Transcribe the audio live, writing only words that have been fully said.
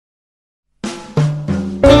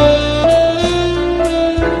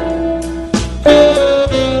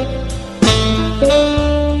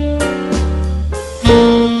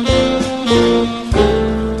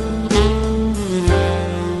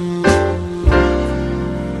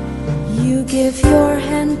give your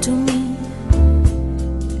hand to me,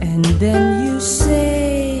 and then you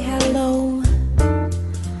say hello.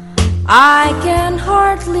 I can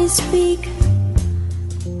hardly speak,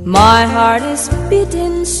 my heart is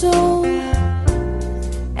beating so,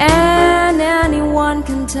 and anyone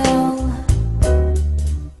can tell.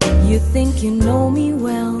 You think you know me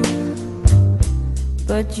well,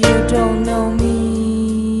 but you don't know me.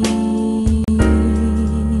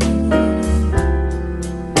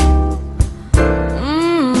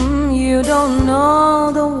 You don't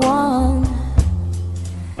know the one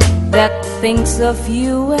that thinks of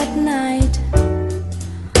you at night,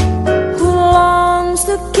 who longs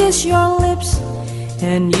to kiss your lips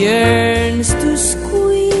and yearns to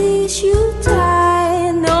squeeze you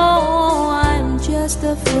tight. No, I'm just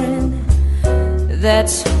a friend,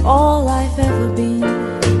 that's all I've ever been.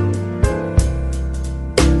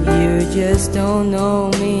 You just don't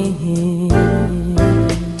know me.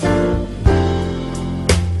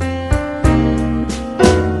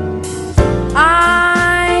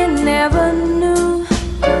 I never knew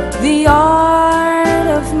the art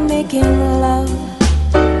of making love,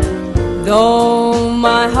 though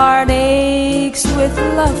my heart aches with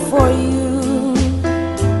love for you.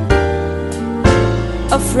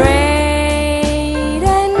 Afraid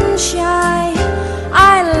and shy,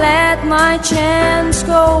 I let my chance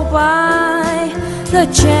go by, the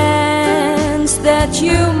chance that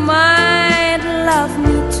you might love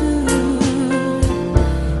me too.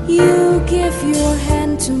 You give your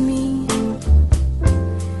hand to me,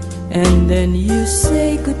 and then you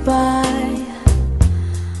say goodbye.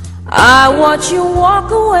 I watch you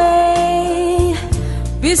walk away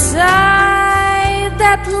beside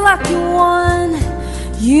that lucky one.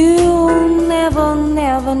 You never,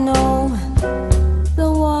 never know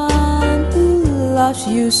the one who loves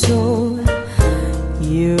you so.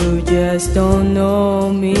 You just don't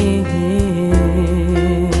know me.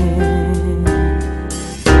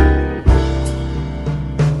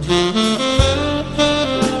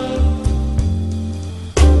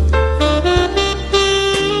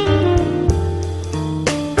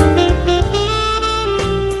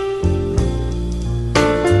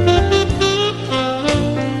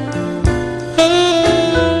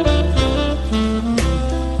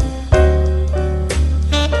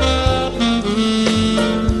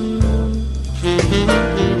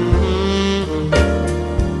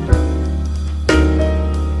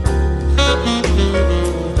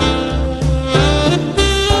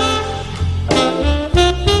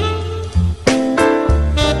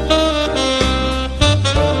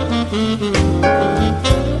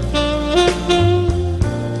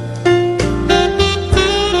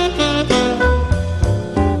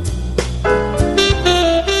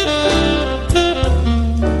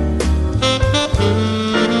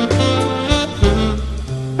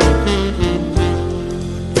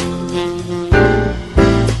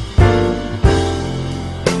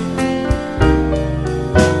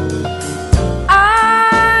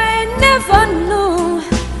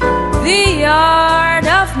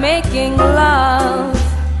 Making love,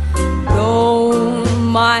 though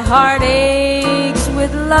my heart aches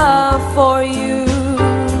with love for you.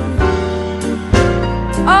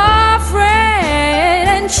 Afraid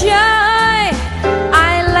and shy,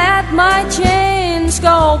 I let my chains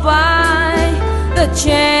go by, the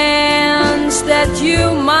chance that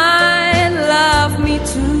you might love me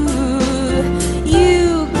too.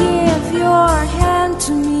 You give your hand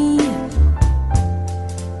to me,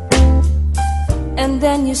 and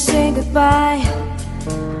then you say goodbye.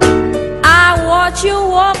 I watch you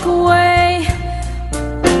walk away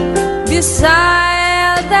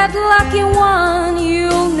beside that lucky one.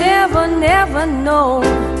 You'll never, never know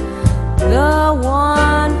the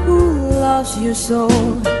one who loves you so.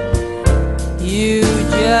 You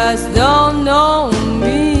just don't know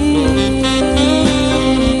me.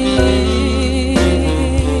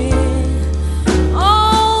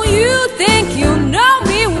 Oh, you think you know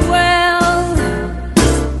me well,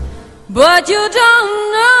 but you don't.